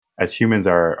as humans,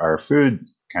 our food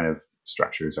kind of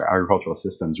structures, our agricultural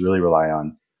systems really rely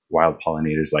on wild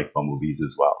pollinators like bumblebees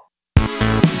as well.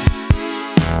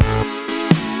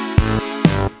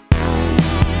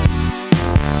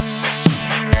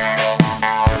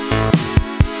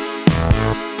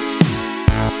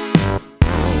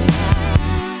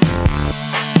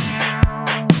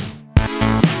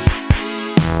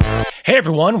 Hey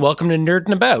everyone, welcome to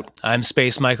Nerdin' About. I'm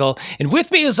Space Michael, and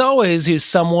with me as always is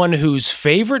someone whose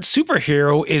favorite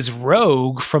superhero is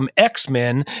Rogue from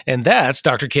X-Men, and that's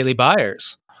Dr. Kaylee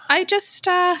Byers. I just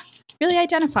really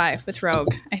identify with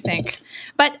Rogue, I think.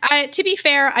 But to be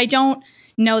fair, I don't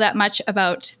know that much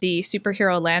about the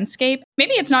superhero landscape.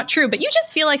 Maybe it's not true, but you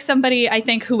just feel like somebody, I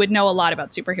think, who would know a lot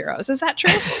about superheroes. Is that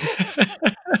true?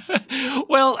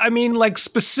 Well, I mean, like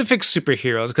specific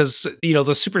superheroes, because, the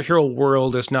superhero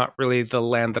world is not really the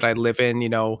land that I live in.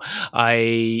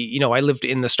 I lived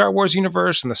in the Star Wars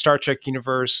universe and the Star Trek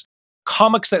universe.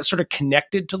 Comics that sort of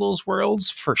connected to those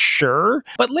worlds for sure.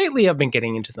 But lately I've been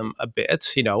getting into them a bit.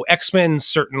 X-Men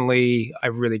certainly I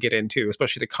really get into,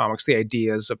 especially the comics, the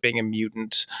ideas of being a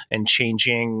mutant and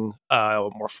changing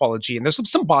morphology. And there's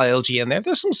some biology in there.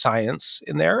 There's some science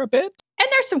in there a bit. And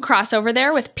there's some crossover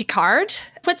there with Picard.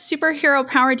 What superhero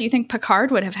power do you think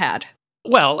Picard would have had?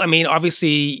 Well, I mean,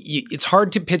 obviously it's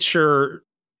hard to picture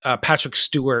Patrick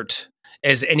Stewart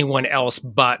as anyone else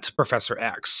but Professor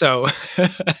X. So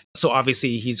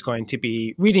obviously he's going to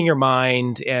be reading your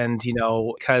mind, and,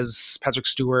 because Patrick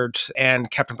Stewart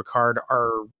and Captain Picard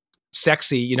are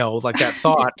sexy, like that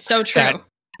thought. So true.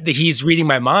 That he's reading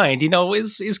my mind,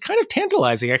 is kind of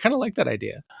tantalizing. I kind of like that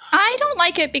idea. I don't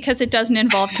like it because it doesn't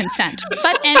involve consent.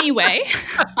 But anyway,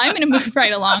 I'm going to move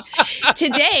right along.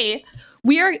 Today,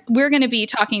 we're going to be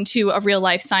talking to a real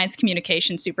life science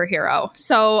communication superhero.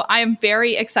 So I'm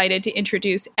very excited to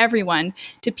introduce everyone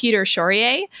to Peter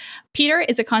Chaurier. Peter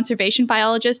is a conservation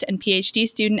biologist and PhD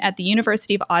student at the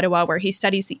University of Ottawa, where he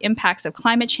studies the impacts of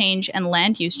climate change and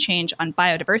land use change on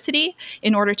biodiversity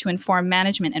in order to inform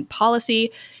management and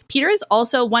policy. Peter is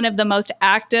also one of the most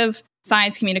active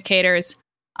science communicators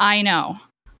I know.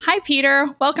 Hi,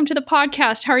 Peter. Welcome to the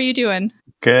podcast. How are you doing?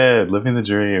 Good. Living the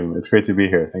dream. It's great to be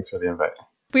here. Thanks for the invite.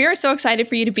 We are so excited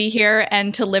for you to be here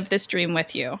and to live this dream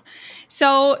with you.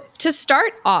 So to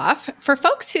start off, for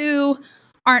folks who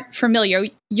aren't familiar,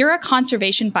 you're a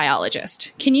conservation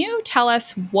biologist. Can you tell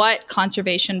us what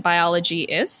conservation biology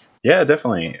is? Yeah,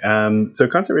 definitely. So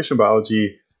conservation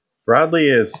biology broadly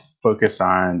is focused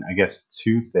on, I guess,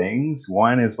 two things.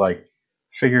 One is like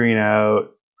figuring out,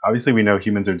 obviously we know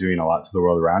humans are doing a lot to the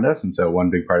world around us. And so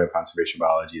one big part of conservation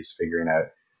biology is figuring out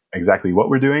exactly what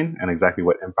we're doing and exactly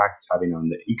what impact it's having on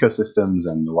the ecosystems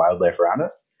and the wildlife around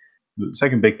us. The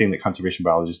second big thing that conservation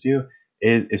biologists do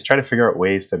is try to figure out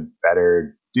ways to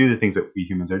better do the things that we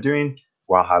humans are doing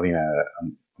while having a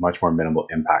much more minimal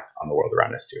impact on the world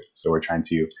around us too. So we're trying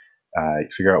to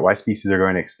figure out why species are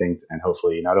going extinct and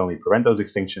hopefully not only prevent those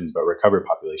extinctions, but recover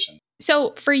populations.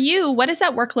 So for you, what does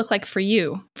that work look like for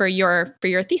you, for your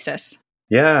thesis?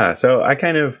 Yeah, so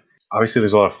obviously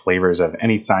there's a lot of flavors of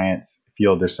any science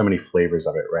field. There's so many flavors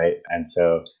of it, right? And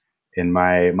so in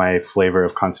my flavor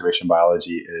of conservation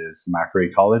biology is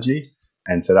macroecology.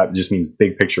 And so that just means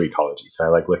big picture ecology.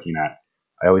 So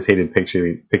I always hated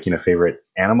picking a favorite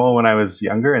animal when I was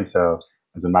younger. And so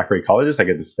as a macroecologist, I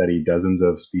get to study dozens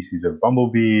of species of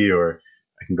bumblebee, or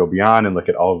I can go beyond and look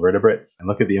at all vertebrates and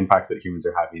look at the impacts that humans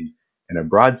are having in a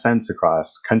broad sense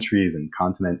across countries and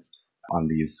continents on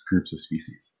these groups of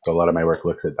species. So a lot of my work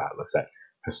looks at that, looks at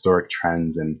historic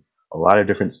trends in a lot of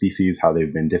different species, how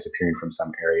they've been disappearing from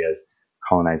some areas,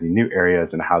 colonizing new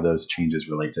areas, and how those changes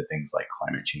relate to things like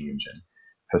climate change and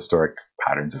historic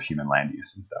patterns of human land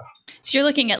use and stuff. So you're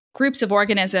looking at groups of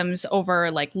organisms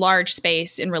over like large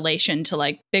space in relation to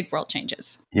like big world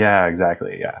changes. Yeah,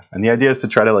 exactly. Yeah. And the idea is to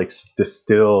try to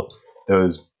distill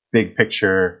those big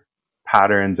picture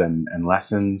patterns and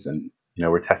lessons. And,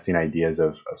 we're testing ideas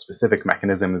of specific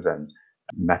mechanisms and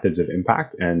methods of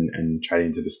impact and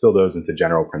trying to distill those into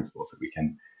general principles that we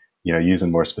can, use in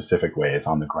more specific ways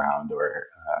on the ground or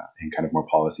in kind of more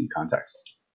policy contexts.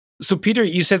 So, Peter,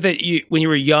 you said that when you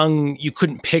were young, you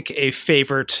couldn't pick a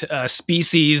favorite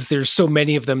species. There's so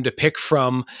many of them to pick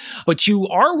from, but you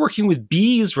are working with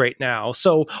bees right now.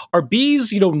 So are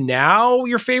bees, now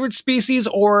your favorite species,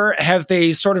 or have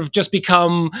they sort of just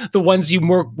become the ones you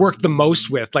work the most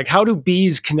with? Like, how do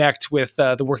bees connect with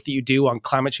the work that you do on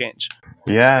climate change?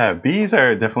 Yeah, bees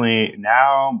are definitely,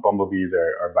 now bumblebees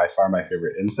are by far my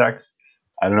favorite insects.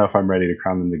 I don't know if I'm ready to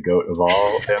crown them the goat of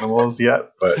all animals yet,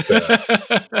 but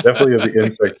definitely of the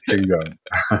insect kingdom.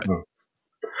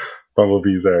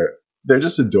 Bumblebees are they're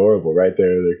just adorable, right?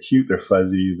 They're cute, they're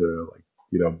fuzzy, they're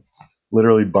like,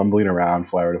 literally bumbling around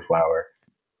flower to flower.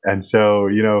 And so,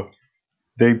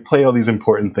 they play all these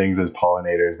important things as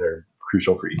pollinators. They're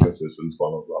crucial for ecosystems, blah,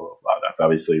 blah, blah, blah, blah. That's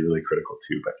obviously really critical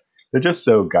too, but they're just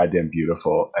so goddamn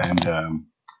beautiful. And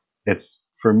it's,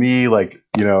 for me, like,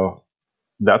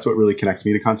 that's what really connects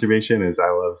me to conservation is I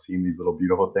love seeing these little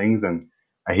beautiful things. And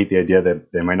I hate the idea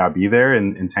that they might not be there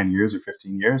in 10 years or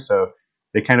 15 years. So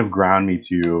they kind of ground me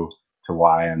to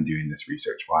why I'm doing this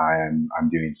research, why I'm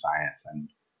doing science,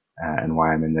 and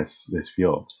why I'm in this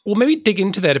field. Well, maybe dig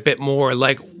into that a bit more.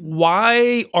 Like,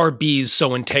 why are bees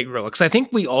so integral? Because I think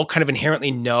we all kind of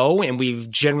inherently know, and we've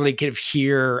generally kind of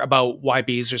hear about why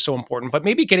bees are so important, but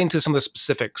maybe get into some of the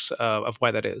specifics of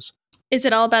why that is. Is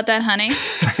it all about that honey?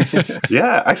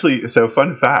 Yeah, actually, so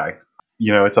fun fact,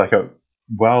 it's like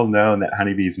well known that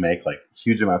honeybees make like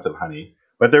huge amounts of honey,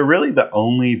 but they're really the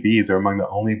only bees or among the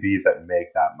only bees that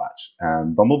make that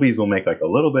much. Bumblebees will make like a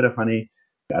little bit of honey.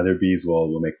 Other bees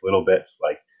will make little bits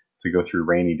like to go through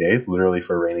rainy days, literally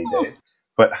for rainy days.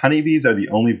 But honeybees are the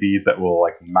only bees that will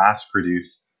like mass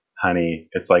produce honey.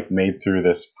 It's like made through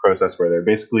this process where they're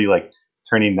basically like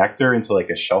turning nectar into like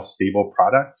a shelf stable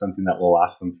product, something that will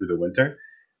last them through the winter.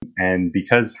 And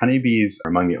because honeybees are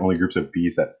among the only groups of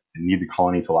bees that need the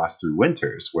colony to last through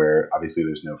winters, where obviously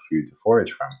there's no food to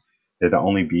forage from, they're the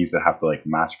only bees that have to like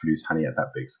mass produce honey at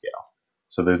that big scale.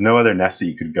 So there's no other nest that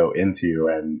you could go into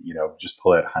and, just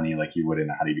pull out honey like you would in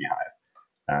a honeybee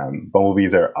hive.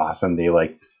 Bumblebees are awesome. They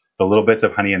like the little bits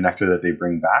of honey and nectar that they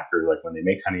bring back, or like when they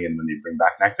make honey and when they bring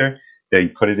back nectar, they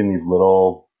put it in these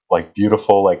little like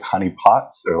beautiful like honey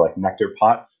pots or like nectar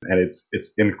pots. And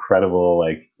it's incredible.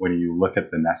 Like when you look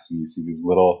at the nests and you see these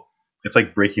little, it's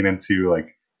like breaking into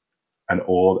like an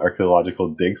old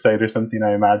archaeological dig site or something,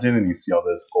 I imagine. And you see all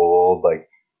this old like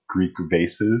Greek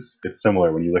vases. It's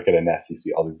similar. When you look at a nest, you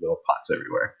see all these little pots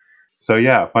everywhere. So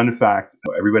yeah, fun fact,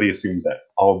 everybody assumes that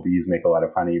all bees make a lot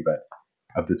of honey, but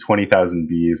of the 20,000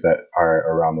 bees that are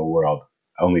around the world,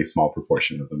 only a small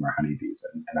proportion of them are honeybees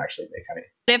and actually make honey.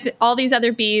 If all these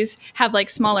other bees have like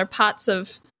smaller pots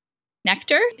of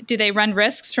nectar, do they run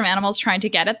risks from animals trying to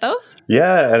get at those?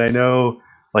 Yeah, and I know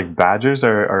like badgers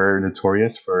are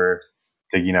notorious for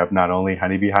digging up not only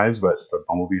honeybee hives, but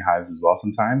bumblebee hives as well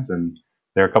sometimes. And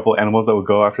there are a couple of animals that will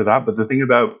go after that. But the thing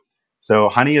about, so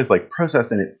honey is like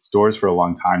processed and it stores for a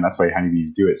long time. That's why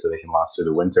honeybees do it, so they can last through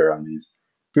the winter on these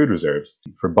food reserves.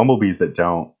 For bumblebees that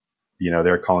don't,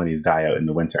 their colonies die out in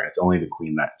the winter, and it's only the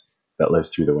queen that lives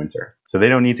through the winter. So they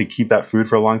don't need to keep that food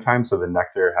for a long time. So the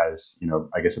nectar has,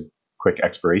 I guess, a quick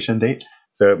expiration date.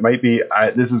 So it might be,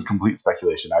 this is complete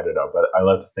speculation, I don't know, but I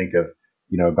love to think of,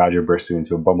 a badger bursting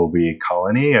into a bumblebee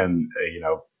colony and,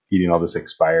 eating all this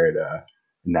expired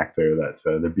nectar that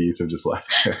the bees have just left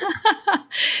there.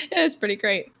 It's pretty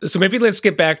great. So maybe let's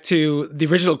get back to the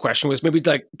original question, was maybe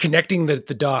like connecting the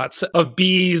dots of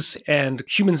bees and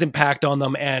humans' impact on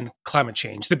them and climate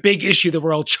change, the big issue that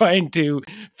we're all trying to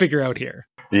figure out here.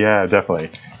 Yeah, definitely.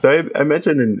 So I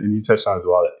mentioned, and you touched on as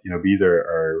well, that, bees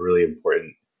are really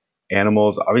important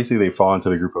animals. Obviously, they fall into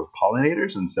the group of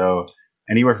pollinators. And so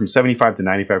anywhere from 75 to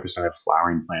 95% of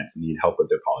flowering plants need help with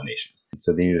their pollination.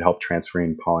 So they need help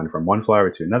transferring pollen from one flower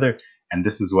to another. And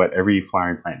this is what every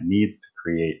flowering plant needs to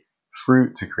create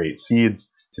fruit, to create seeds,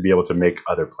 to be able to make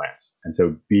other plants. And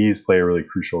so bees play a really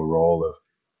crucial role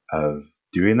of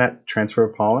doing that transfer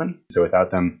of pollen. So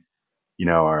without them,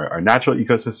 our natural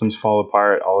ecosystems fall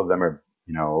apart. All of them are,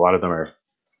 a lot of them are,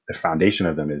 the foundation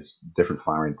of them is different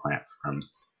flowering plants, from,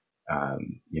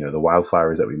 the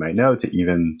wildflowers that we might know to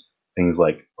even things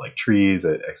like trees,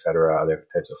 et cetera, other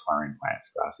types of flowering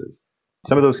plants, grasses.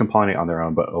 Some of those can pollinate on their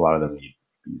own, but a lot of them need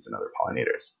bees and other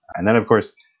pollinators. And then, of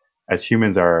course, as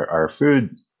humans, our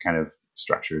food kind of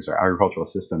structures, our agricultural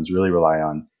systems really rely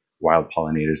on wild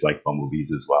pollinators like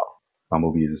bumblebees as well.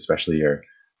 Bumblebees especially are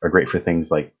great for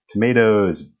things like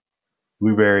tomatoes,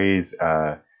 blueberries,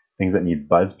 things that need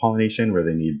buzz pollination, where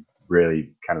they need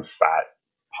really kind of fat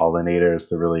pollinators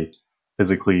to really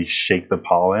physically shake the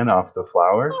pollen off the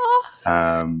flower.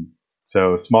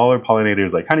 So smaller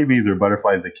pollinators like honeybees or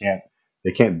butterflies, they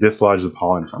can't dislodge the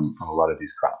pollen from a lot of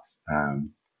these crops.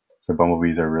 So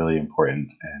bumblebees are really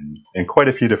important and in quite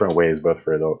a few different ways, both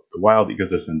for the wild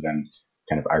ecosystems and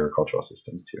kind of agricultural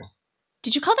systems too.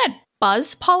 Did you call that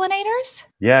buzz pollinators?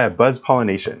 Yeah, buzz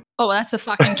pollination. Oh, that's the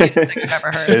fucking cutest thing I've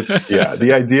ever heard.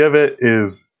 The idea of it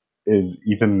is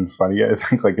even funny. I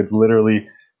think like it's literally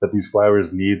that these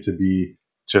flowers need to be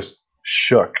just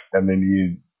shook, and they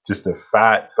need just a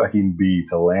fat fucking bee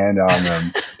to land on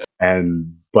them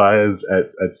and buzz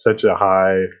at such a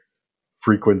high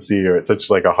frequency, or at such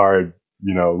like a hard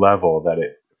level, that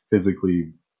it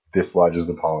physically dislodges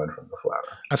the pollen from the flower.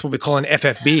 That's what we call an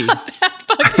FFB.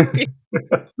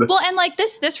 Well, and like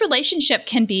this relationship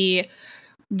can be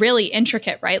really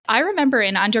intricate, right? I remember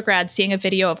in undergrad seeing a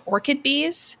video of orchid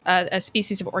bees, a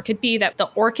species of orchid bee, that the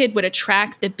orchid would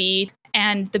attract the bee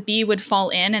and the bee would fall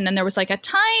in, and then there was like a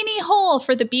tiny hole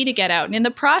for the bee to get out. And in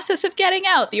the process of getting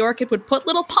out, the orchid would put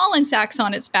little pollen sacs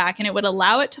on its back and it would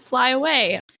allow it to fly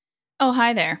away. Oh,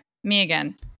 hi there. Me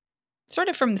again. Sort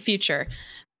of from the future.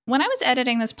 When I was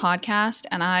editing this podcast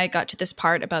and I got to this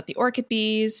part about the orchid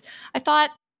bees, I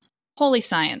thought, holy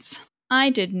science. I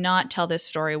did not tell this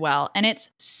story well, and it's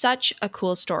such a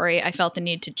cool story. I felt the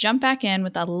need to jump back in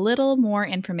with a little more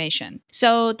information.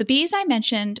 So the bees I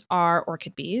mentioned are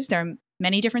orchid bees. There are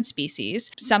many different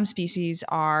species. Some species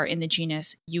are in the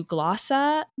genus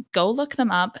Euglossa. Go look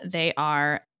them up. They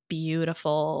are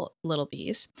beautiful little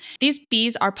bees. These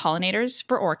bees are pollinators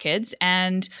for orchids,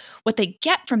 and what they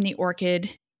get from the orchid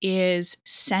is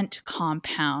scent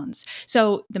compounds.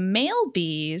 So the male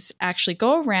bees actually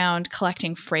go around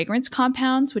collecting fragrance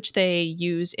compounds, which they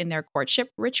use in their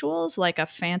courtship rituals, like a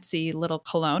fancy little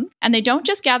cologne. And they don't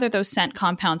just gather those scent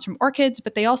compounds from orchids,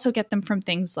 but they also get them from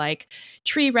things like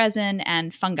tree resin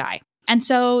and fungi. And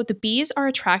so the bees are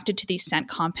attracted to these scent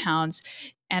compounds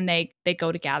and they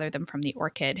go to gather them from the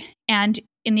orchid. And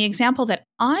in the example that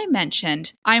I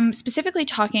mentioned, I'm specifically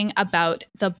talking about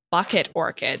the bucket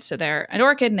orchid. So they're an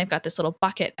orchid and they've got this little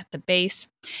bucket at the base.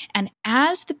 And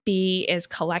as the bee is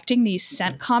collecting these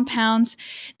scent compounds,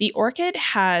 the orchid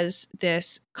has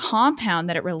this compound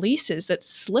that it releases that's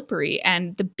slippery,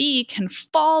 and the bee can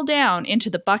fall down into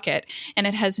the bucket and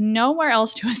it has nowhere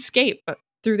else to escape but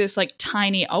through this like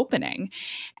tiny opening.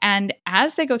 And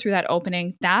as they go through that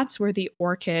opening, that's where the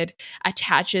orchid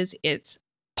attaches its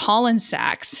pollen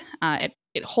sacs.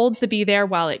 It holds the bee there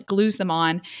while it glues them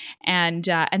on, and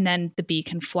then the bee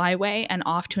can fly away and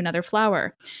off to another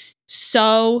flower.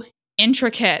 So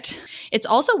intricate. It's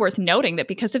also worth noting that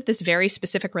because of this very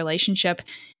specific relationship,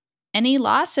 any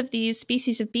loss of these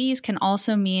species of bees can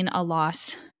also mean a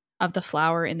loss of the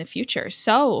flower in the future.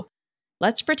 So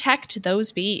let's protect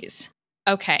those bees.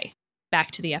 Okay,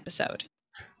 back to the episode.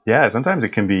 Yeah, sometimes it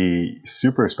can be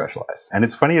super specialized. And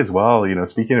it's funny as well,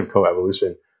 speaking of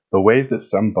coevolution, the ways that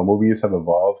some bumblebees have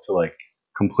evolved to like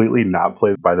completely not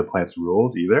play by the plant's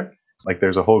rules either. Like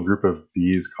there's a whole group of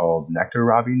bees called nectar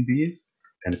robbing bees,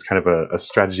 and it's kind of a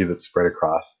strategy that's spread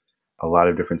across a lot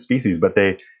of different species. But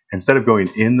they, instead of going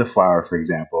in the flower, for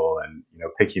example, and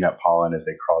picking up pollen as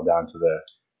they crawl down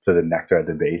to the nectar at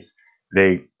the base,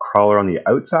 they crawl around the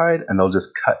outside and they'll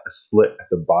just cut a slit at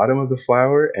the bottom of the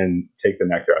flower and take the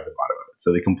nectar at the bottom of it.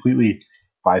 So they completely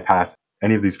bypass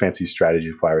any of these fancy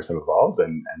strategy flowers have evolved,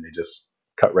 and they just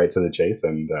cut right to the chase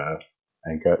and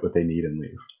get what they need and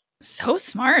leave. So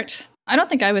smart. I don't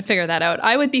think I would figure that out.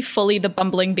 I would be fully the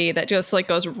bumbling bee that just like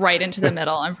goes right into the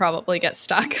middle and probably gets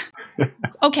stuck.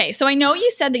 Okay, so I know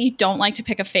you said that you don't like to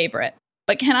pick a favorite,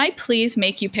 but can I please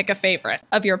make you pick a favorite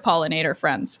of your pollinator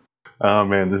friends? Oh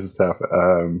man, this is tough.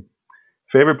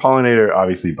 Favorite pollinator,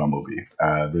 obviously bumblebee.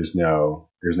 There's no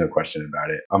question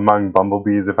about it. Among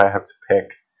bumblebees, if I have to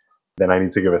pick, then I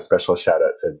need to give a special shout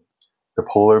out to the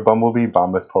polar bumblebee.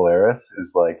 Bombus polaris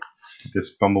is like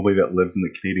this bumblebee that lives in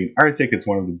the Canadian Arctic. It's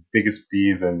one of the biggest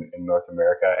bees in North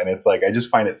America, and it's like I just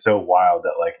find it so wild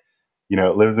that like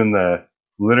it lives in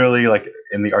literally like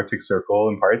in the Arctic Circle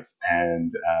in parts,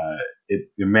 and it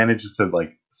manages to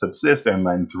like subsist and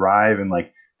then thrive in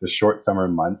like the short summer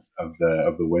months of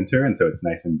the winter, and so it's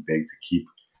nice and big to keep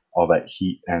all that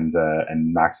heat and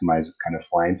maximize its kind of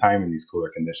flying time in these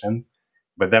cooler conditions.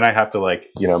 But then I have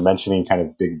to mentioning kind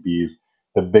of big bees,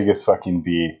 the biggest fucking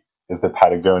bee is the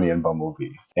Patagonian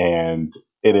bumblebee, and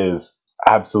it is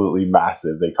absolutely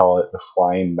massive. They call it the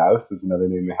flying mouse is another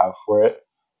name they have for it.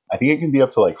 I think it can be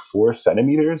up to like 4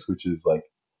 centimeters, which is like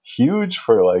huge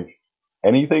for like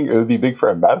anything. It would be big for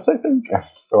a mouse, I think.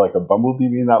 For like a bumblebee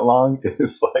being that long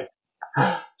is like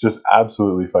just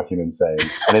absolutely fucking insane.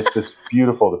 And it's this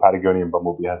beautiful, the Patagonian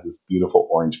bumblebee has this beautiful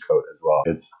orange coat as well.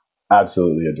 It's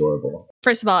absolutely adorable.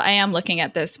 First of all, I am looking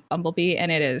at this bumblebee and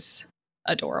it is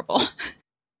adorable.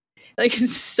 Like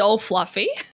it's so fluffy.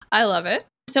 I love it.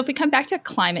 So if we come back to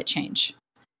climate change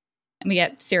and we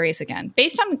get serious again,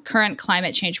 based on current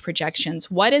climate change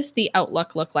projections, what does the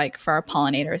outlook look like for our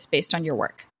pollinators based on your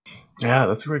work? Yeah,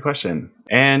 that's a great question.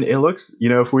 And it looks,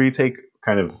 if we take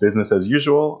kind of business as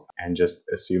usual and just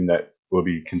assume that we'll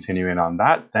be continuing on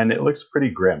that, then it looks pretty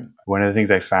grim. One of the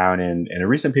things I found in a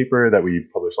recent paper that we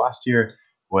published last year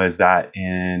was that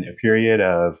in a period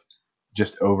of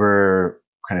just over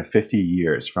kind of 50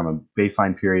 years from a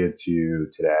baseline period to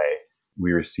today,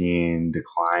 we were seeing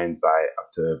declines by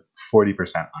up to 40%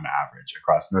 on average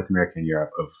across North America and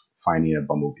Europe of finding a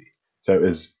bumblebee. So it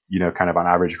was, kind of on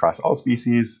average across all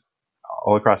species,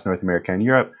 all across North America and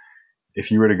Europe. If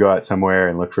you were to go out somewhere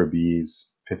and look for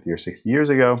bees 50 or 60 years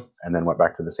ago, and then went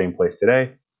back to the same place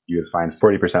today, you would find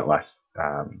 40% less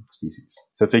species.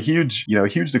 So it's a huge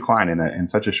decline in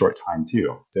such a short time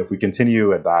too. So if we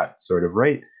continue at that sort of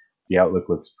rate, the outlook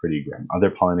looks pretty grim.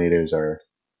 Other pollinators are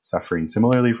suffering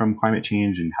similarly from climate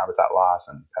change and habitat loss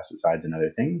and pesticides and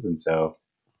other things. And so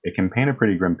it can paint a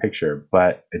pretty grim picture,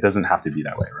 but it doesn't have to be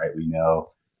that way, right? We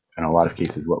know in a lot of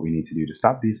cases what we need to do to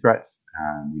stop these threats.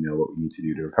 We know what we need to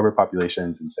do to recover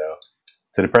populations. And so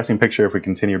it's a depressing picture if we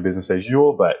continue business as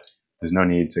usual, but there's no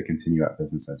need to continue at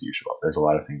business as usual. There's a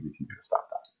lot of things we can do to stop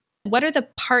that. What are the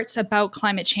parts about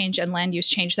climate change and land use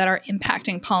change that are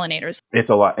impacting pollinators? It's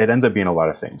a lot. It ends up being a lot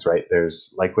of things, right?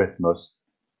 There's, like with most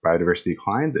biodiversity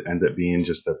declines, it ends up being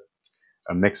just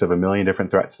a mix of a million different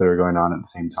threats that are going on at the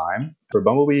same time. For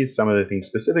bumblebees, some of the things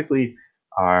specifically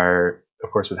are,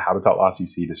 of course, with habitat loss, you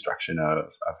see destruction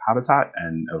of habitat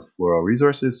and of floral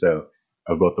resources. So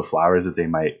of both the flowers that they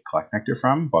might collect nectar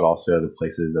from, but also the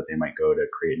places that they might go to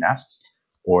create nests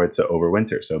or to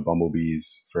overwinter. So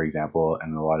bumblebees, for example,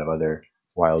 and a lot of other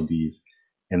wild bees,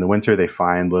 in the winter, they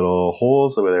find little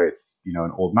holes, whether it's,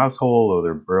 an old mouse hole or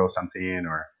they'll burrow something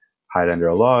or hide under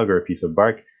a log or a piece of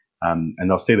bark, and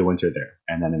they'll stay the winter there.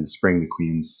 And then in the spring, the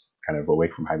queens kind of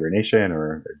awake from hibernation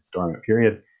or their dormant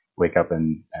period, wake up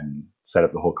and set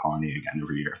up the whole colony again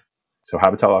every year. So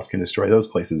habitat loss can destroy those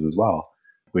places as well,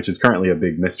 which is currently a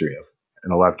big mystery of.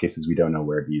 In a lot of cases, we don't know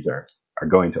where bees are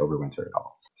going to overwinter at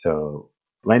all. So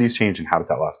land use change and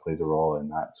habitat loss plays a role in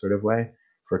that sort of way.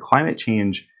 For climate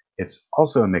change, it's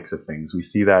also a mix of things. We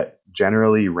see that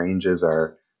generally ranges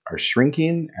are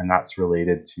shrinking, and that's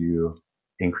related to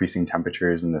increasing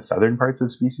temperatures in the southern parts of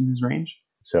species range.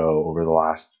 So over the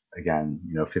last, again,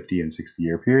 50 and 60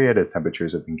 year period, as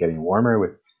temperatures have been getting warmer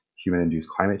with human-induced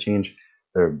climate change,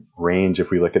 the range,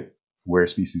 if we look at where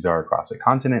species are across a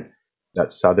continent,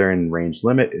 that southern range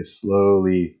limit is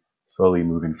slowly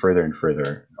moving further and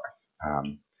further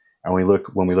north. And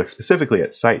when we look specifically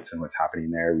at sites and what's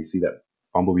happening there, we see that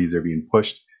bumblebees are being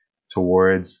pushed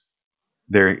towards,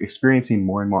 they're experiencing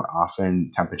more and more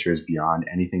often temperatures beyond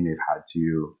anything they've had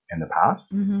to in the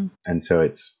past. Mm-hmm. And so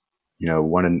it's,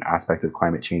 one aspect of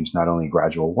climate change, not only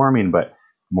gradual warming, but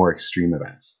more extreme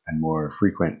events and more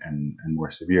frequent and more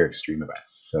severe extreme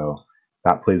events. So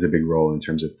that plays a big role in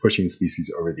terms of pushing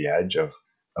species over the edge of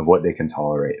what they can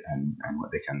tolerate and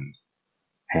what they can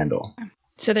handle.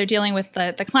 So they're dealing with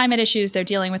the climate issues. They're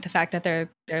dealing with the fact that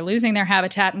they're losing their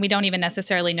habitat, and we don't even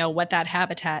necessarily know what that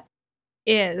habitat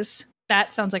is.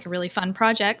 That sounds like a really fun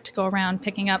project to go around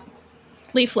picking up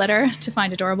leaf litter to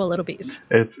find adorable little bees.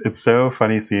 It's so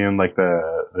funny seeing like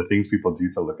the things people do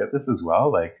to look at this as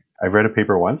well. Like I read a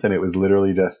paper once, and it was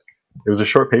literally just, it was a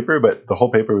short paper, but the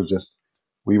whole paper was just,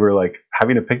 we were like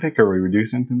having a picnic or we were doing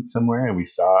something somewhere, and we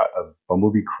saw a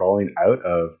bumblebee crawling out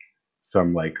of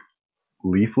some like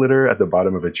leaf litter at the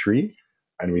bottom of a tree.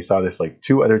 And we saw this like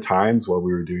 2 other times while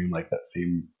we were doing like that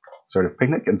same sort of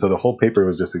picnic. And so the whole paper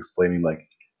was just explaining like,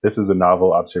 this is a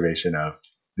novel observation of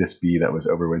this bee that was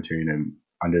overwintering and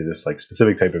under this like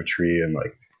specific type of tree and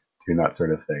like doing that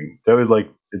sort of thing. So it was like,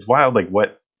 it's wild, like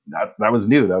what that was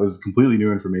new. That was completely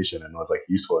new information and was like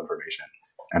useful information.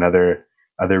 And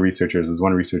other researchers, there's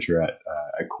one researcher at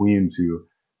Queen's who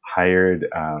hired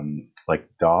like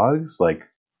dogs, like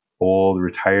old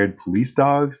retired police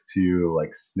dogs, to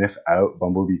like sniff out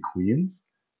bumblebee queens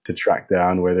to track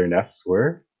down where their nests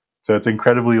were. So it's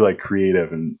incredibly like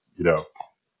creative, and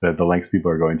the lengths people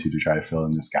are going to try to fill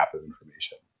in this gap of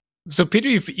information. So, Peter,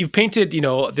 you've painted,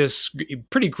 this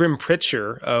pretty grim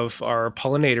picture of our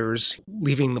pollinators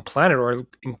leaving the planet, or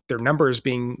their numbers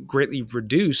being greatly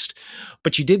reduced.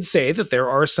 But you did say that there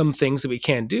are some things that we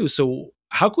can do. So,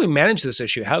 how can we manage this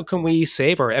issue? How can we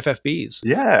save our FFBs?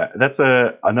 Yeah, that's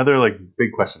another like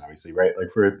big question, obviously, right? Like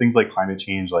for things like climate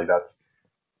change, like that's,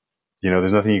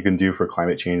 there's nothing you can do for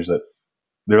climate change.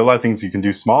 There are a lot of things you can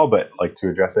do small, but like to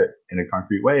address it in a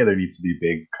concrete way, there needs to be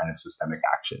big kind of systemic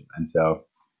action. And so,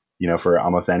 for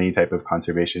almost any type of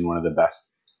conservation, one of the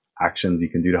best actions you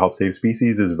can do to help save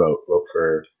species is vote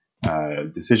for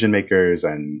decision makers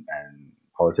and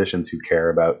politicians who care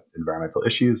about environmental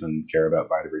issues and care about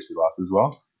biodiversity loss as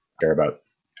well, care about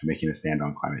making a stand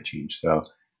on climate change. So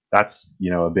that's,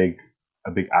 a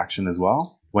big action as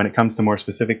well. When it comes to more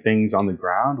specific things on the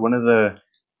ground, one of the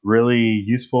really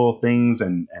useful things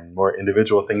and more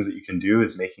individual things that you can do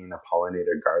is making a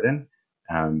pollinator garden.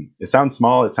 It sounds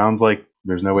small. It sounds like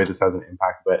there's no way this has an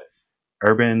impact, but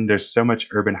there's so much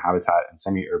urban habitat and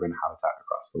semi-urban habitat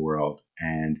across the world.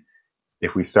 And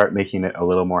if we start making it a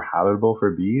little more habitable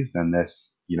for bees, then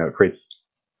this, it creates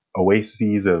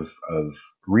oases of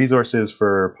resources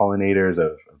for pollinators,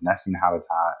 of nesting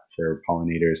habitat for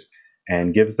pollinators,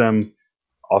 and gives them,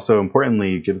 also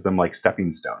importantly, gives them like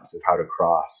stepping stones of how to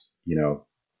cross,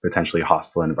 potentially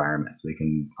hostile environments. They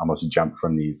can almost jump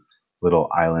from these little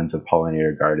islands of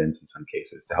pollinator gardens in some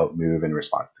cases to help move in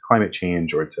response to climate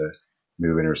change or to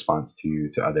move in response to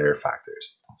other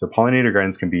factors. So pollinator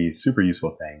gardens can be a super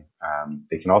useful thing.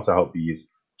 They can also help bees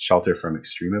shelter from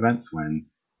extreme events when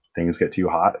things get too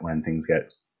hot, when things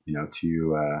get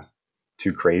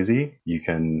too crazy. You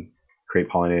can create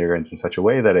pollinator gardens in such a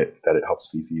way that it helps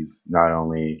species not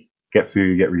only get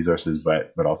food, get resources,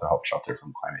 but also help shelter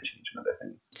from climate change and other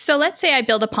things. So let's say I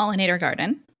build a pollinator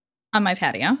garden on my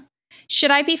patio.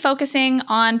 Should I be focusing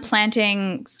on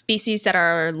planting species that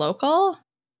are local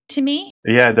to me?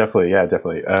 Yeah, definitely.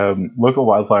 Local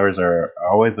wildflowers are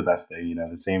always the best thing.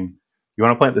 The same. You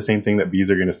want to plant the same thing that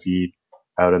bees are going to see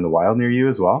out in the wild near you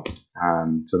as well.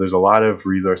 So there's a lot of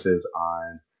resources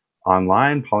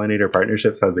online. Pollinator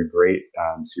Partnerships has a great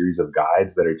series of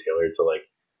guides that are tailored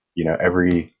to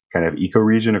every kind of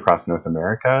ecoregion across North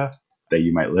America that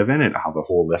you might live in, and have a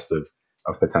whole list of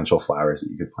potential flowers that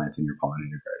you could plant in your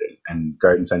pollinator garden. And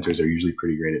garden centers are usually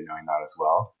pretty great at knowing that as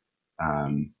well.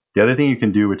 The other thing you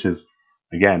can do, which is,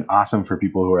 again, awesome for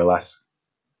people who are less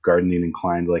gardening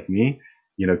inclined like me,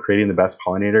 creating the best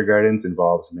pollinator gardens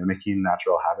involves mimicking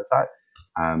natural habitat.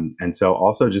 And so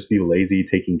also just be lazy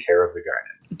taking care of the garden.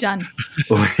 Done.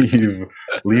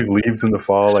 leave leaves in the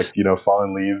fall,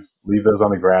 fallen leaves, leave those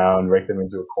on the ground, rake them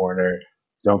into a corner.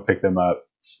 Don't pick them up.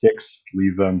 Sticks,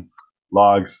 leave them.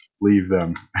 Logs, leave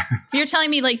them. So you're telling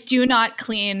me, do not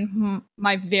clean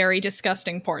my very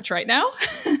disgusting porch right now?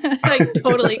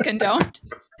 Totally condoned.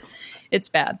 It's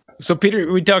bad. So,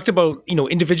 Peter, we talked about,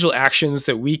 individual actions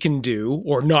that we can do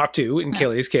or not do in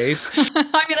Kelly's case.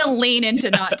 I'm going to lean into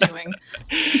not doing.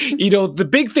 The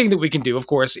big thing that we can do, of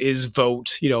course, is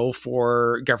vote,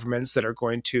 for governments that are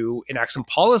going to enact some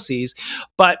policies.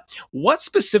 But what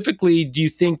specifically do you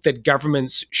think that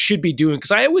governments should be doing?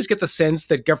 Because I always get the sense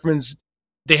that governments,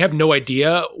 they have no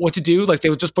idea what to do. They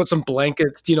would just put some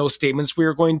blanket, statements. We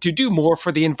are going to do more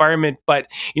for the environment.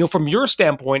 But, from your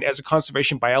standpoint as a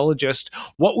conservation biologist,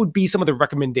 what would be some of the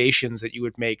recommendations that you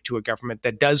would make to a government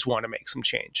that does want to make some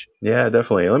change? Yeah,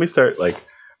 definitely. Let me start,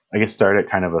 start at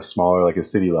kind of a smaller, a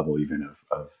city level even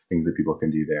of things that people can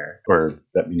do there, or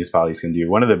that municipalities can do.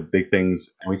 One of the big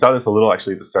things, and we saw this a little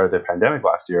actually at the start of the pandemic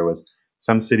last year, was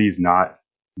some cities not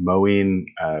mowing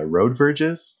road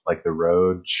verges, like the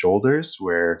road shoulders,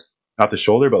 where not the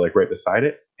shoulder, but right beside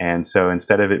it. And so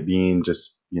instead of it being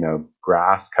just,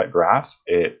 cut grass,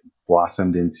 it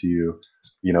blossomed into,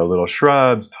 little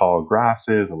shrubs, tall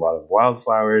grasses, a lot of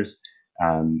wildflowers.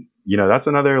 That's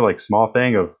another small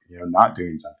thing of, not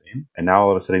doing something. And now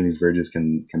all of a sudden these verges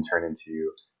can turn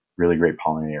into really great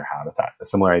pollinator habitat. A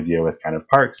similar idea with kind of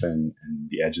parks and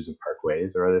the edges of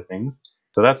parkways or other things.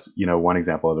 So that's, one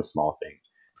example of a small thing.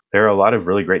 There are a lot of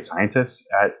really great scientists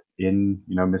in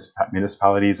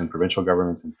municipalities and provincial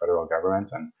governments and federal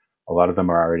governments, and a lot of them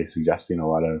are already suggesting a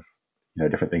lot of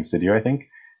different things to do, I think.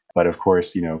 But of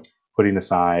course, putting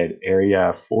aside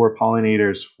area for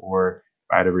pollinators, for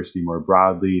biodiversity more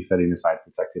broadly, setting aside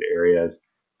protected areas,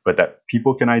 but that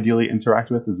people can ideally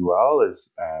interact with as well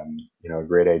is a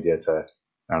great idea to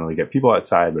not only get people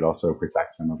outside, but also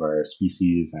protect some of our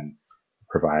species and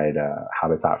provide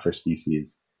habitat for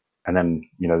species. And then,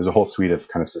 there's a whole suite of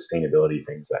kind of sustainability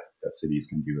things that cities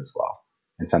can do as well.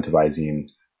 Incentivizing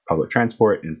public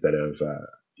transport instead of,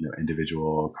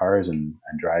 individual cars and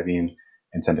driving,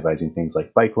 incentivizing things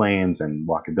like bike lanes and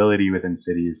walkability within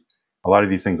cities. A lot of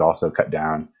these things also cut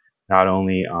down not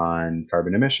only on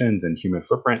carbon emissions and human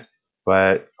footprint,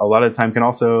 but a lot of the time can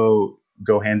also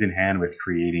go hand in hand with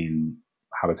creating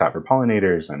habitat for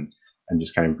pollinators and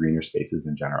just kind of greener spaces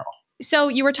in general. So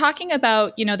you were talking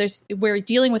about, we're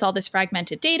dealing with all this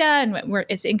fragmented data and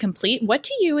it's incomplete. What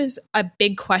to you is a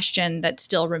big question that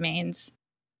still remains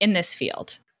in this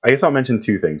field? I guess I'll mention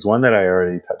two things. One that I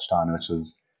already touched on, which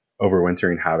was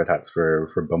overwintering habitats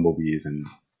for bumblebees and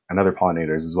other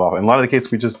pollinators as well. In a lot of the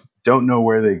cases, we just don't know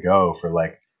where they go for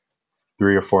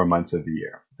 3 or 4 months of the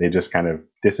year. They just kind of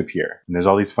disappear. And there's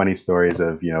all these funny stories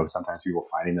of, sometimes people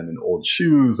finding them in old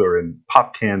shoes or in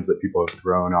pop cans that people have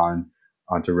thrown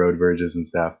onto road verges and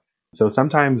stuff. So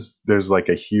sometimes there's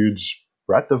a huge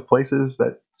breadth of places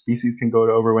that species can go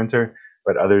to overwinter,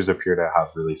 but others appear to have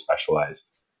really specialized,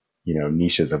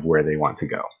 niches of where they want to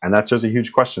go. And that's just a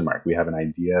huge question mark. We have an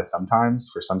idea sometimes.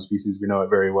 For some species, we know it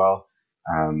very well.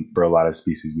 For a lot of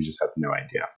species, we just have no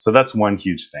idea. So that's one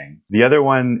huge thing. The other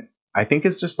one, I think,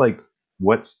 is just like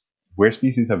where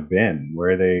species have been,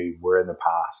 where they were in the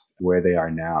past, where they are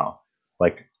now.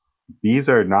 Like, bees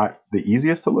are not the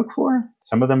easiest to look for.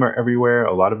 Some of them are everywhere.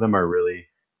 A lot of them are really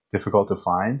difficult to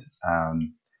find.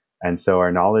 And so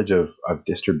our knowledge of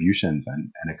distributions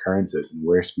and occurrences and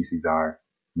where species are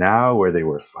now, where they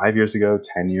were 5 years ago,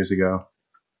 10 years ago,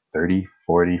 30,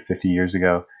 40, 50 years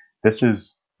ago, this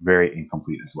is very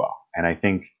incomplete as well. And I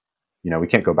think, we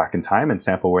can't go back in time and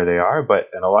sample where they are, but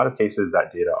in a lot of cases,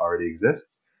 that data already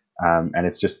exists. And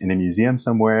it's just in a museum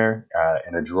somewhere,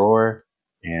 in a drawer,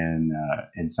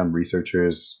 in some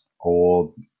researcher's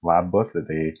old lab book that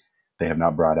they have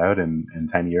not brought out in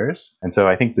 10 years. And so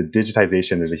I think the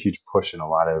digitization, there's a huge push in a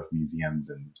lot of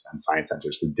museums and science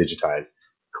centers to digitize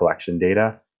collection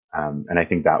data. And I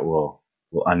think that will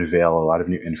unveil a lot of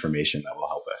new information that will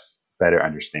help us better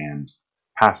understand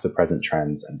past to present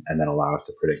trends and then allow us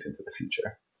to predict into the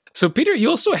future. So, Peter, you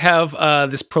also have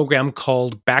this program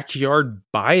called Backyard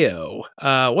Bio.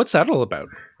 What's that all about?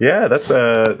 Yeah, that's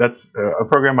a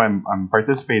program I'm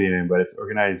participating in, but it's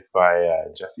organized by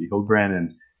Jesse Hildgren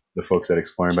and the folks at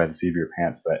Exploring by the Seat of Your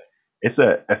Pants. But it's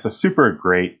a super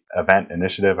great event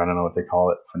initiative. I don't know what they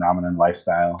call it, phenomenon,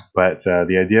 lifestyle. But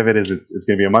the idea of it is it's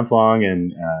going to be a month long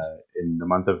in the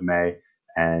month of May,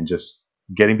 and just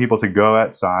getting people to go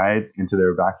outside into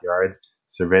their backyards,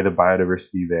 survey the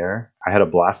biodiversity there. I had a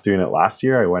blast doing it last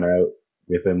year. I went out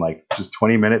within like just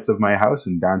 20 minutes of my house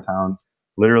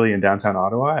literally in downtown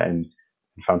Ottawa, and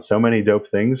found so many dope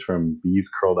things, from bees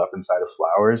curled up inside of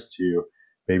flowers to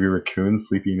baby raccoons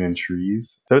sleeping in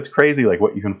trees. So it's crazy, like,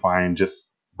 what you can find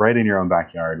just right in your own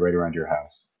backyard, right around your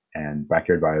house. And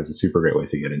Backyard Bio is a super great way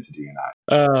to get into doing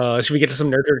that. Should we get to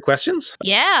some Nerd Herd questions?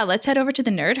 Yeah, let's head over to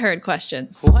the Nerd Herd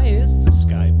questions. Why is the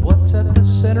sky blue? What's at the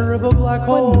center of a black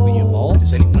hole? When do we evolve?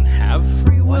 Does anyone have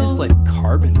free will? Why is life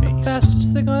carbon-based? What's the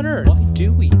fastest thing on Earth? Why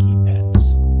do we keep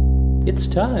pets? It's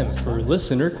time for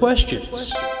listener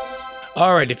questions.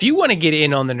 All right, if you want to get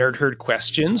in on the Nerd Herd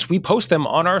questions, we post them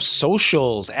on our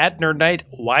socials at Nerd Night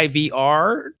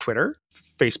YVR, Twitter,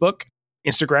 Facebook,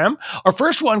 Instagram. Our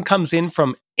first one comes in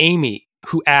from Amy,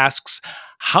 who asks,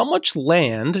 how much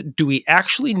land do we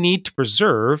actually need to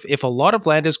preserve if a lot of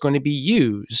land is going to be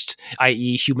used,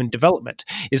 i.e. human development?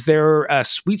 Is there a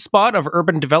sweet spot of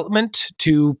urban development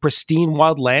to pristine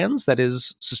wild lands that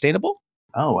is sustainable?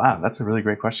 Oh, wow. That's a really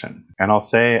great question. And I'll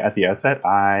say at the outset,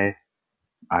 I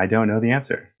don't know the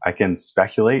answer. I can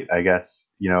speculate. I guess,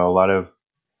 a lot of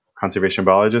conservation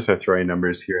biologists are throwing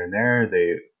numbers here and there.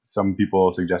 Some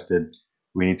people suggested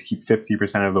we need to keep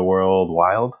 50% of the world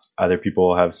wild. Other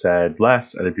people have said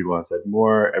less. Other people have said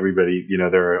more. Everybody,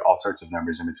 there are all sorts of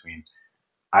numbers in between.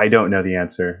 I don't know the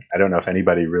answer. I don't know if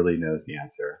anybody really knows the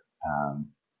answer.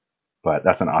 But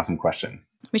that's an awesome question.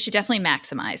 We should definitely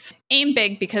maximize. Aim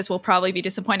big, because we'll probably be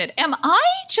disappointed. Am I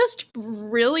just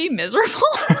really miserable?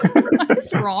 What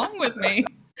is wrong with me?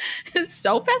 It's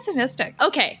so pessimistic.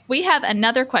 Okay, we have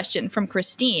another question from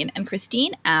Christine. And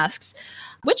Christine asks,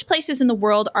 which places in the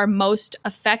world are most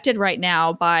affected right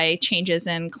now by changes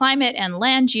in climate and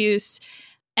land use?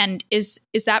 And is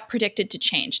that predicted to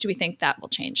change? Do we think that will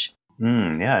change?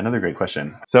 Yeah, another great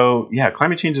question. So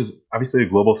climate change is obviously a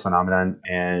global phenomenon.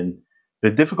 And the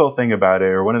difficult thing about it,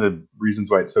 or one of the reasons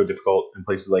why it's so difficult in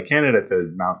places like Canada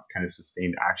to mount kind of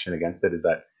sustained action against it, is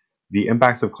that the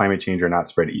impacts of climate change are not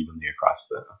spread evenly across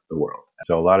the world.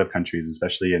 So a lot of countries,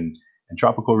 especially in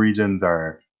tropical regions,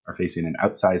 are facing an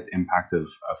outsized impact of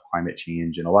climate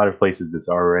change. In a lot of places, it's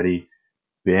already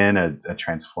been a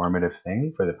transformative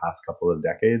thing for the past couple of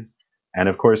decades. And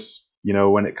of course,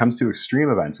 when it comes to extreme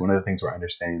events, one of the things we're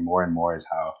understanding more and more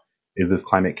is this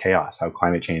climate chaos, how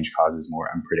climate change causes more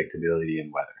unpredictability in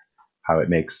weather, how it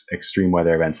makes extreme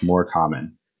weather events more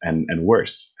common and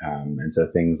worse. And so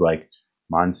things like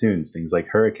monsoons, things like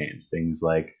hurricanes, things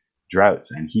like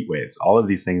droughts and heat waves, all of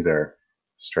these things are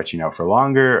stretching out for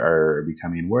longer, are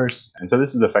becoming worse. And so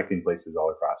this is affecting places all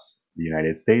across the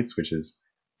United States, which is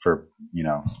a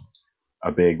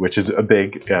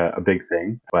big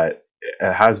thing, but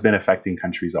it has been affecting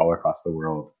countries all across the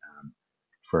world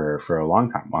for a long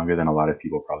time, longer than a lot of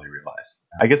people probably realize.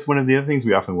 I guess one of the other things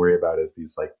we often worry about is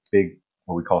these like big,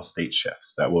 what we call state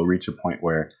shifts, that will reach a point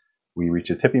where we reach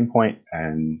a tipping point.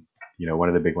 And, one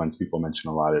of the big ones people mention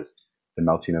a lot is the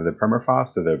melting of the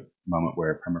permafrost, or the moment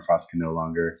where permafrost can no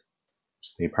longer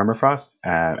stay permafrost.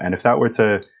 And if that were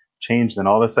to change, then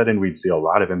all of a sudden we'd see a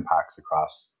lot of impacts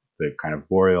across the kind of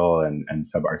boreal and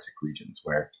subarctic regions,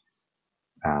 where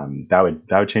that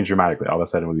would change dramatically. All of a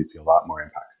sudden we would see a lot more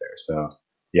impacts there. So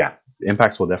yeah, the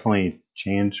impacts will definitely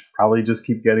change, probably just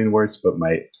keep getting worse, but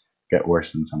might get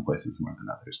worse in some places more than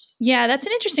others. Yeah, that's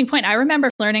an interesting point. I remember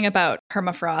learning about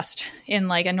permafrost in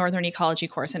like a northern ecology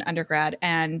course in undergrad,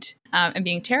 and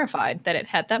being terrified that it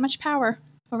had that much power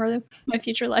over my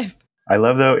future life. I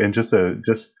love, though, in just in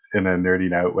a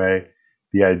nerding out way,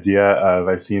 the idea of,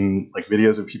 I've seen like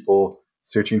videos of people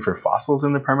searching for fossils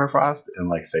in the permafrost in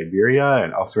like Siberia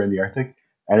and elsewhere in the Arctic,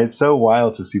 and it's so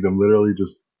wild to see them literally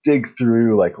just dig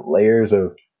through like layers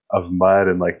of mud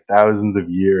and like thousands of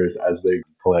years as they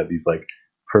pull out these like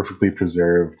perfectly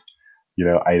preserved,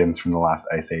 items from the last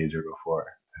ice age or before.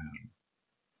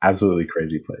 Absolutely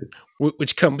crazy place.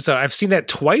 Which comes, I've seen that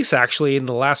twice actually in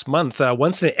the last month.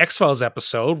 Once in an X-Files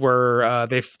episode where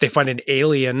they find an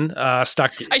alien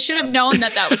stuck. I should have known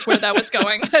that was where that was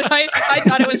going, but I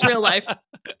thought it was real life.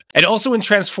 And also in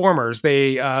Transformers,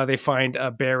 they find a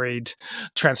buried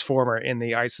Transformer in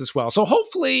the ice as well. So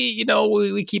hopefully,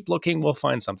 we keep looking, we'll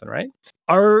find something, right?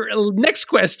 Our next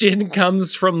question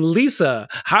comes from Lisa.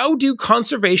 How do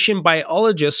conservation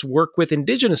biologists work with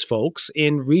Indigenous folks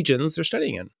in regions they're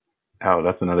studying in? Oh,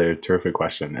 that's another terrific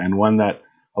question, and one that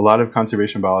a lot of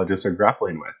conservation biologists are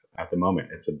grappling with at the moment.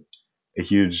 It's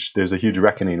there's a huge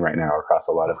reckoning right now across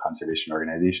a lot of conservation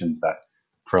organizations that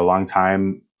for a long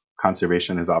time,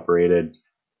 conservation has operated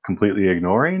completely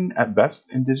ignoring, at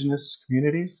best, Indigenous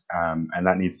communities, and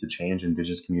that needs to change.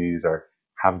 Indigenous communities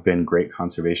have been great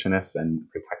conservationists and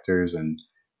protectors and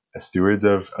stewards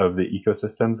of the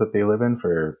ecosystems that they live in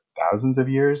for thousands of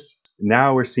years.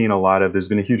 Now we're seeing there's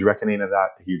been a huge reckoning of that,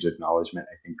 a huge acknowledgement,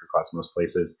 I think, across most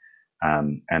places,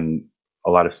 and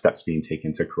a lot of steps being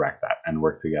taken to correct that and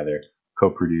work together,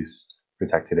 co-produce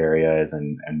protected areas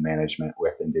and management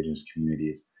with Indigenous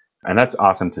communities. And that's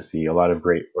awesome to see. A lot of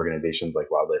great organizations like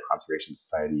Wildlife Conservation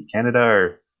Society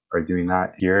Canada are doing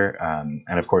that here.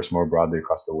 And of course, more broadly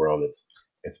across the world,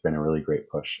 it's been a really great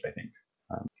push, I think.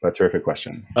 But terrific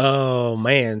question. Oh,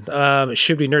 man.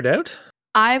 Should we nerd out?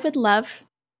 I would love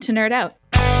to nerd out.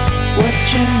 What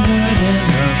you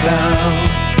nerding about?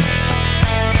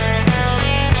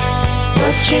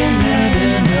 What you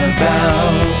nerding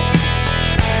about?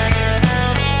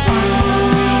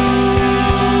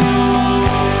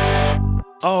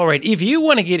 All right. If you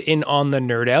want to get in on the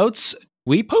nerd outs,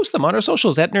 we post them on our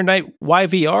socials at Nerd Night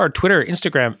YVR, Twitter,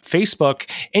 Instagram, Facebook,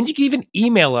 and you can even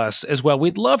email us as well.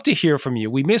 We'd love to hear from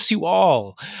you. We miss you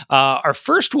all. Our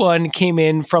first one came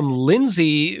in from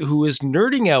Lindsay, who is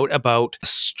nerding out about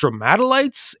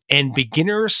stromatolites and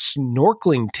beginner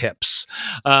snorkeling tips.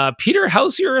 Peter,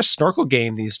 how's your snorkel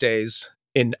game these days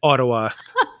in Ottawa?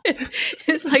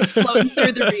 It's like floating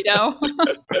through the Rito.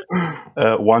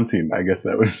 Wanting, I guess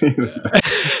that would be.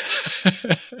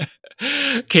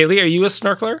 Kaylee, are you a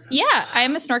snorkeler? Yeah, I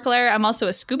am a snorkeler. I'm also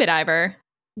a scuba diver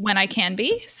when I can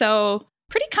be. So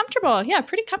pretty comfortable. Yeah,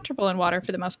 pretty comfortable in water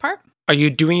for the most part. Are you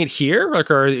doing it here?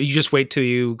 Or you just wait till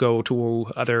you go to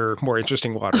other more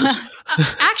interesting waters?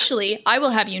 Actually, I will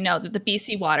have you know that the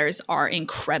BC waters are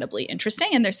incredibly interesting.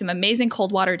 And there's some amazing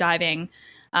cold water diving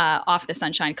off the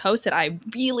Sunshine Coast that I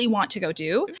really want to go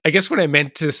do. I guess what I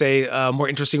meant to say, more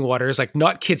interesting waters, like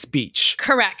not Kits Beach.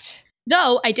 Correct.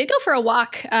 Though I did go for a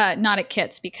walk, not at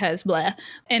Kits because blah,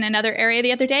 in another area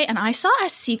the other day, and I saw a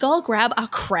seagull grab a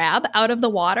crab out of the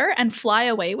water and fly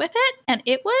away with it, and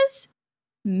it was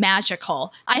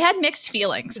magical. I had mixed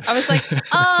feelings. I was like,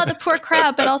 oh, the poor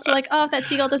crab, but also like, oh, if that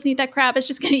seagull doesn't eat that crab, it's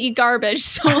just going to eat garbage.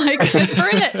 So like, good for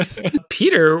it.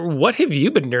 Peter, what have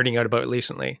you been nerding out about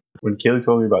recently? When Kaylee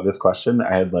told me about this question,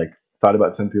 I had thought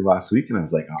about something last week, and I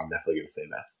was like, oh, I'm definitely going to say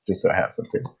this just so I have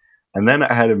something. And then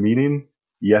I had a meeting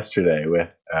yesterday with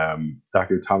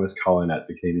Dr. Thomas Cullen at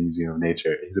the Canadian Museum of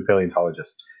Nature. He's a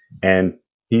paleontologist, and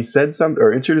he said something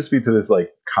or introduced me to this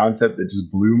concept that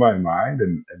just blew my mind.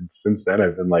 And since then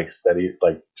I've been studying,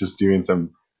 just doing some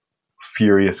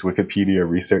furious Wikipedia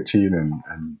researching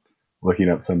and looking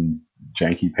up some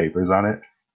janky papers on it.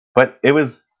 But it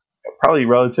was probably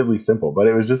relatively simple, but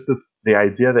it was just the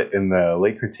idea that in the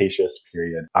late Cretaceous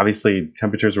period, obviously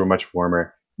temperatures were much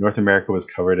warmer. North America was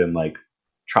covered in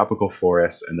tropical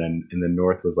forests, and then in the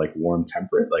north was warm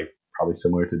temperate, probably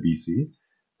similar to BC.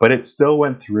 But it still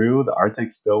went through, the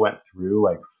Arctic still went through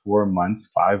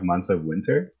 5 months of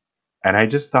winter. And I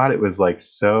just thought it was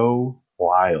so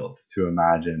wild to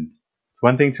imagine. It's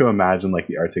one thing to imagine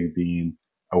the Arctic being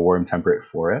a warm temperate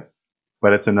forest,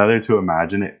 but it's another to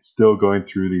imagine it still going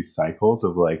through these cycles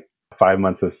of 5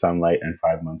 months of sunlight and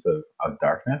 5 months of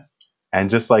darkness.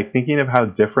 And just thinking of how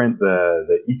different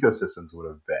the ecosystems would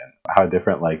have been, how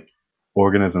different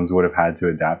organisms would have had to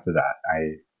adapt to that.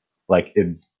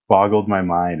 It boggled my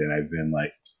mind, and I've been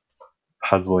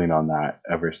puzzling on that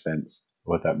ever since,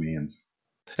 what that means.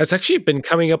 That's actually been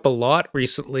coming up a lot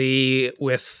recently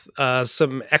with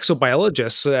some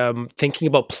exobiologists thinking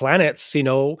about planets,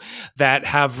 that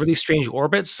have really strange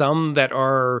orbits, some that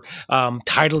are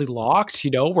tidally locked,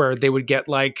 where they would get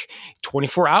like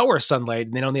 24-hour sunlight.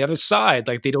 And then on the other side,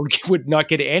 like they would not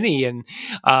get any. And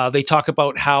they talk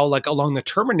about how like along the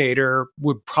Terminator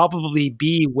would probably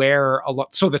be where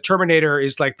so the Terminator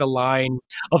is like the line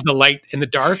of the light in the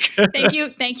dark.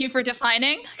 Thank you for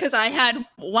defining, because I had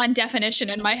one definition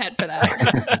in my head for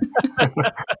that.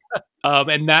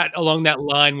 And that along that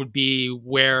line would be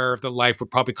where the life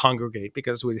would probably congregate,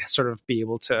 because we'd sort of be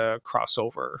able to cross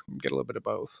over and get a little bit of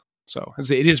both. So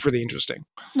it is really interesting.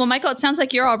 Well, Michael, it sounds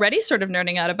like you're already sort of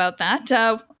nerding out about that.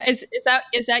 Is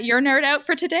that your nerd out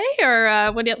for today,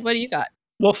 or what do you got?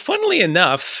 Well, funnily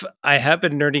enough, I have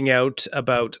been nerding out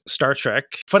about Star Trek.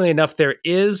 Funnily enough, there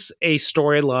is a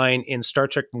storyline in Star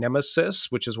Trek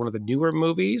Nemesis, which is one of the newer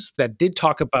movies, that did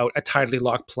talk about a tidally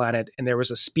locked planet. And there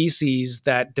was a species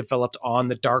that developed on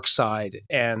the dark side,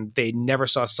 and they never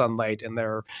saw sunlight, and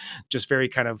they're just very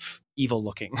kind of evil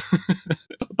looking.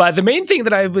 But the main thing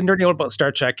that I've been nerding out about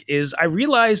Star Trek is I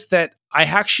realized that I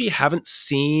actually haven't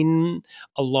seen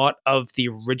a lot of the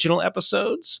original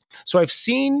episodes. So I've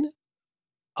seen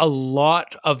a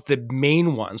lot of the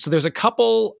main ones. So there's a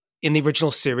couple in the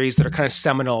original series that are kind of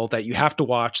seminal that you have to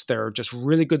watch. They're just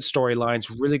really good storylines,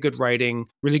 really good writing,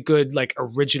 really good like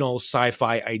original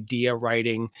sci-fi idea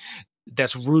writing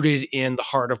that's rooted in the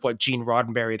heart of what Gene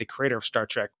Roddenberry, the creator of Star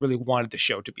Trek, really wanted the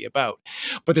show to be about.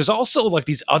 But there's also like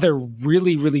these other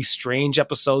really, really strange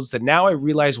episodes that now I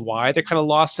realize why they're kind of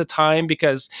lost to time,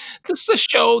 because this is a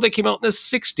show that came out in the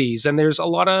 60s, and there's a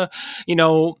lot of,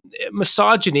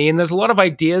 misogyny, and there's a lot of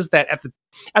ideas that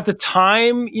at the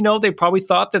time, they probably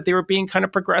thought that they were being kind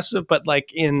of progressive, but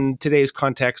like in today's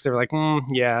context, they're like,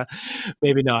 yeah,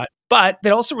 maybe not. But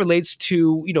that also relates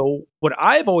to, what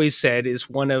I've always said is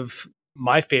one of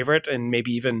my favorite, and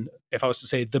maybe even if I was to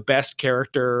say the best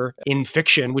character in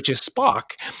fiction, which is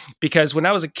Spock. Because when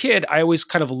I was a kid, I always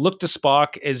kind of looked to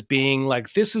Spock as being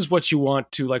like, this is what you want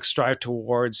to like strive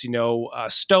towards,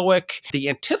 stoic, the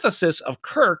antithesis of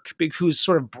Kirk, who's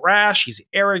sort of brash, he's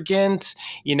arrogant,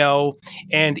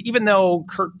 and even though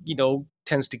Kirk,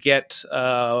 tends to get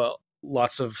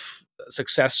lots of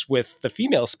success with the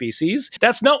female species,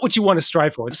 that's not what you want to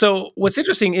strive for. So what's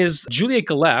interesting is Julia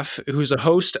Galef, who's a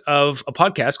host of a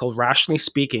podcast called Rationally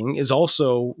Speaking, is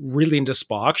also really into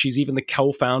Spock. She's even the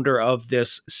co-founder of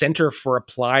this Center for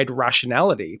Applied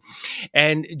Rationality.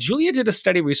 And Julia did a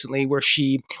study recently where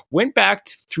she went back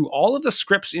through all of the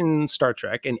scripts in Star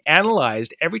Trek and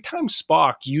analyzed every time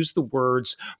Spock used the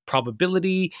words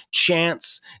probability,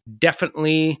 chance,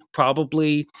 definitely,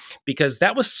 probably, because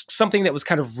that was something that was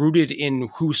kind of rooted in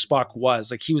who Spock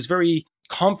was. Like he was very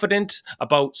confident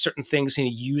about certain things and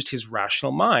he used his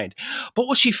rational mind. But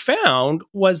what she found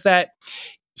was that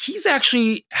he's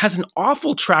actually has an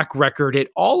awful track record at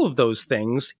all of those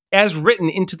things as written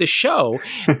into the show.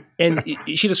 And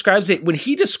she describes it, when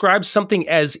he describes something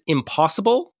as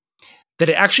impossible, that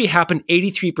it actually happened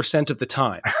 83% of the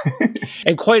time.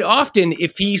 And quite often,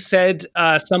 if he said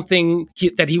something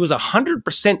that he was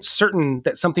 100% certain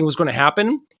that something was going to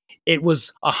happen, it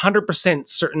was 100%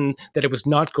 certain that it was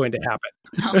not going to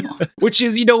happen. Oh. Which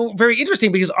is, very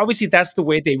interesting, because obviously that's the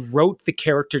way they wrote the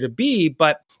character to be.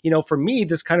 But, for me,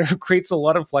 this kind of creates a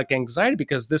lot of like anxiety,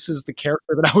 because this is the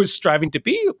character that I was striving to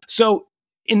be. So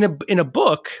in a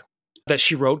book that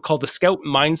she wrote called The Scout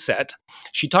Mindset,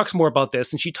 she talks more about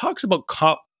this, and she talks about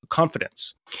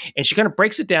confidence. And she kind of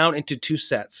breaks it down into two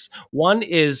sets. One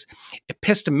is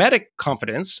epistemetic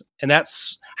confidence, and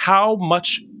that's how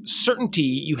much certainty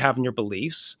you have in your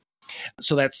beliefs.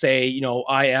 So let's say,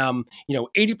 I am,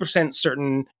 80%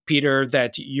 certain, Peter,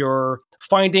 that your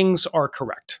findings are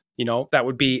correct. That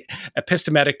would be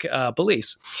epistemetic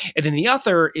beliefs. And then the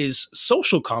other is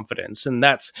social confidence. And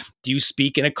that's, do you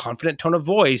speak in a confident tone of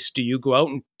voice? Do you go out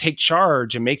and take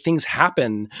charge and make things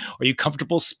happen? Are you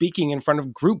comfortable speaking in front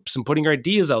of groups and putting your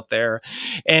ideas out there?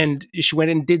 And she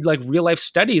went and did like real life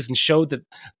studies and showed that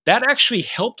that actually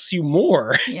helps you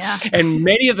more. Yeah. And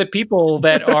many of the people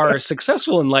that are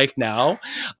successful in life now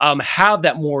have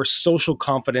that more social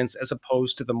confidence as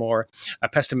opposed to the more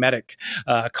epistemetic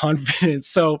confidence.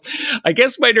 So I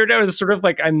guess my nerd out is sort of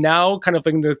like, I'm now kind of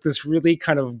in this really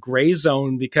kind of gray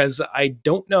zone, because I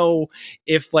don't know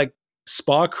if like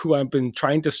Spock, who I've been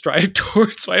trying to strive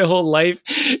towards my whole life,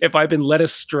 if I've been led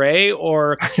astray,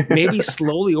 or maybe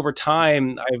slowly over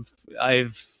time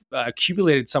I've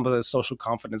accumulated some of the social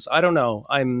confidence. I don't know.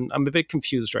 I'm a bit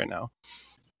confused right now.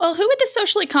 Well, who would the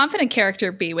socially confident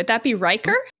character be? Would that be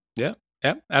Riker? Yeah.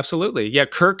 Yeah, absolutely. Yeah,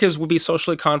 Kirk would be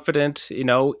socially confident.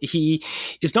 He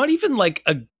is not even like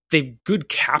the good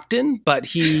captain, but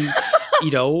he,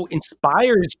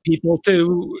 inspires people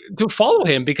to follow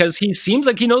him because he seems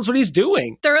like he knows what he's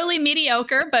doing. Thoroughly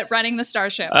mediocre, but running the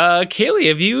starship. Kaylee,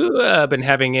 have you been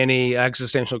having any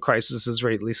existential crises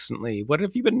recently? What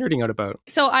have you been nerding out about?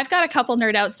 So I've got a couple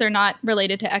nerd outs. They're not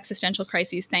related to existential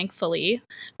crises, thankfully,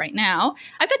 right now.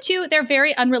 I've got two. They're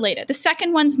very unrelated. The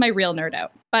second one's my real nerd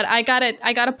out, but I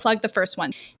gotta plug the first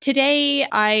one. Today,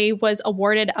 I was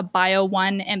awarded a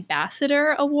Bio1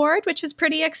 Ambassador Award, which was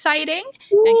pretty exciting.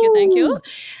 Thank you.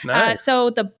 Nice. So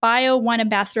the Bio1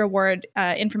 Ambassador Award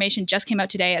information just came out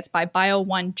today. It's by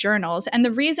Bio1 Journals. And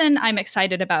the reason I'm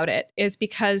excited about it is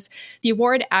because the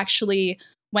award actually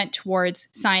went towards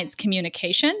science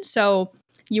communication. So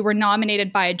you were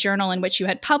nominated by a journal in which you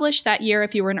had published that year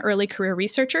if you were an early career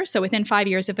researcher. So within 5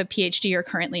 years of a PhD, you're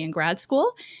currently in grad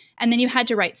school. And then you had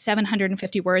to write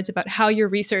 750 words about how your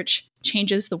research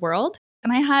changes the world.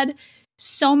 And I had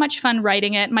so much fun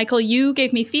writing it. Michael, you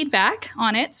gave me feedback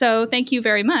on it, so thank you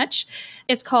very much.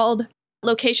 It's called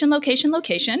Location, Location,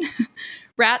 Location,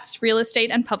 Rats, Real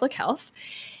Estate, and Public Health.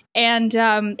 And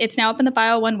it's now up on the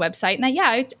Bio1 website. And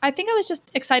I think I was just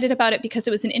excited about it because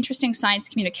it was an interesting science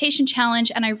communication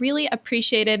challenge. And I really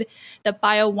appreciated that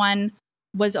Bio1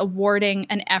 was awarding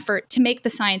an effort to make the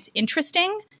science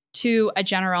interesting to a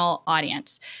general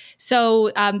audience. So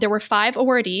there were 5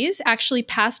 awardees. Actually,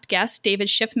 past guest David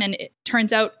Schiffman, it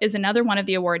turns out, is another one of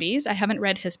the awardees. I haven't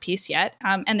read his piece yet.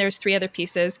 And there's 3 other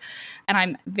pieces. And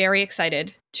I'm very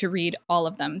excited to read all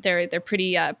of them. They're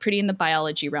pretty in the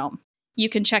biology realm. You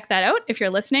can check that out if you're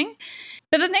listening.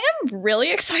 But the thing I'm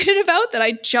really excited about that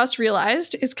I just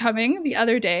realized is coming the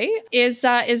other day is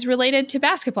related to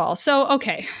basketball. So,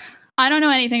 okay. I don't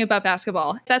know anything about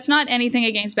basketball. That's not anything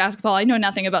against basketball. I know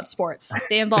nothing about sports.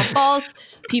 They involve balls,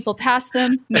 people pass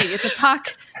them, maybe it's a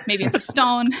puck, maybe it's a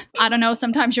stone. I don't know,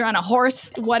 sometimes you're on a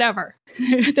horse, whatever.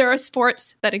 There are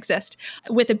sports that exist.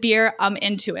 With a beer, I'm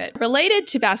into it. Related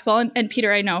to basketball, and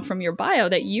Peter, I know from your bio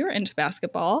that you're into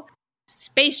basketball,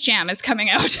 Space Jam is coming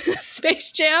out.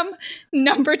 Space Jam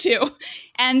number 2.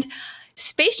 And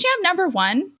Space Jam number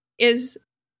 1 is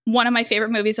one of my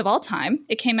favorite movies of all time.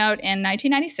 It came out in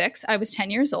 1996. I was 10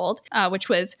 years old, which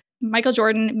was Michael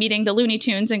Jordan meeting the Looney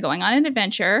Tunes and going on an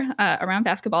adventure around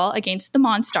basketball against the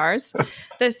Monstars.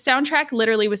 The soundtrack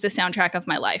literally was the soundtrack of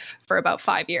my life for about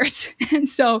 5 years. And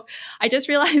so I just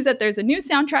realized that there's a new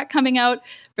soundtrack coming out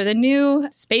for the new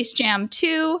Space Jam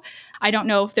 2. I don't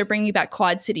know if they're bringing back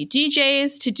Quad City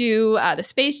DJs to do the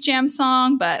Space Jam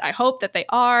song, but I hope that they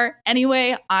are.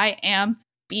 Anyway, I am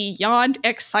beyond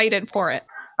excited for it.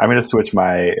 I'm going to switch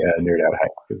my nerd out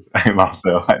hype because I'm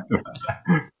also hyped about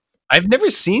that. I've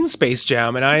never seen Space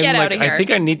Jam, and Get out of here. I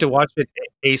think I need to watch it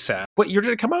ASAP. What year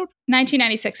did it come out?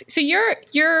 1996. So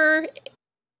you're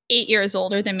 8 years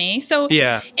older than me. So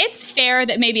yeah, it's fair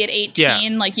that maybe at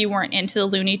 18, like you weren't into the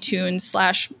Looney Tunes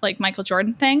 / like Michael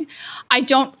Jordan thing. I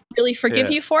don't really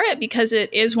forgive you for it because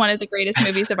it is one of the greatest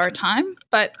movies of our time,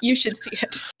 but you should see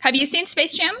it. Have you seen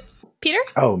Space Jam, Peter?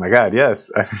 Oh my God, yes.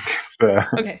 I think it's,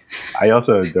 okay. I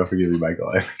also don't forgive you, Michael.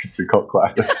 I think it's a cult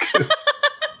classic.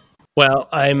 Well,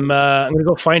 I'm going to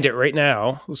go find it right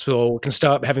now so we can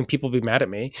stop having people be mad at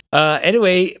me.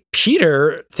 Anyway,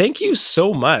 Peter, thank you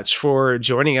so much for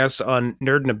joining us on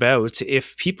Nerdin' About.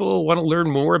 If people want to learn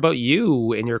more about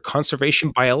you and your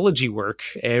conservation biology work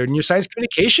and your science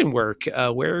communication work,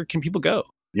 where can people go?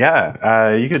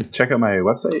 Yeah, you could check out my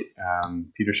website,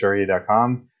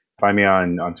 peterchaurier.com. Find me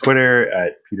on Twitter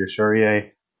at Peter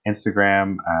Chaurier,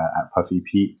 Instagram at Puffy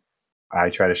Pete. I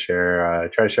try to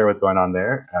share what's going on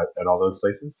there at all those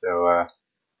places. So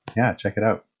yeah, check it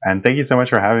out. And thank you so much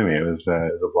for having me. It was a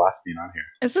blast being on here.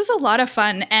 This is a lot of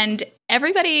fun. And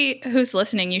everybody who's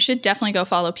listening, you should definitely go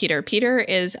follow Peter. Peter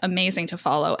is amazing to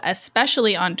follow,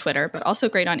 especially on Twitter, but also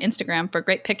great on Instagram for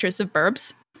great pictures of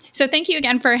burbs. So thank you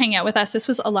again for hanging out with us. This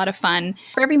was a lot of fun.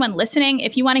 For everyone listening,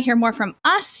 if you want to hear more from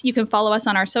us, you can follow us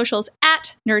on our socials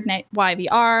at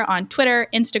NerdNightYVR on Twitter,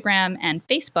 Instagram, and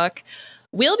Facebook.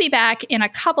 We'll be back in a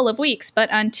couple of weeks, but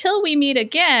until we meet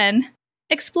again,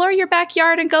 explore your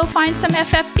backyard and go find some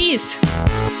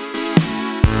FFBs.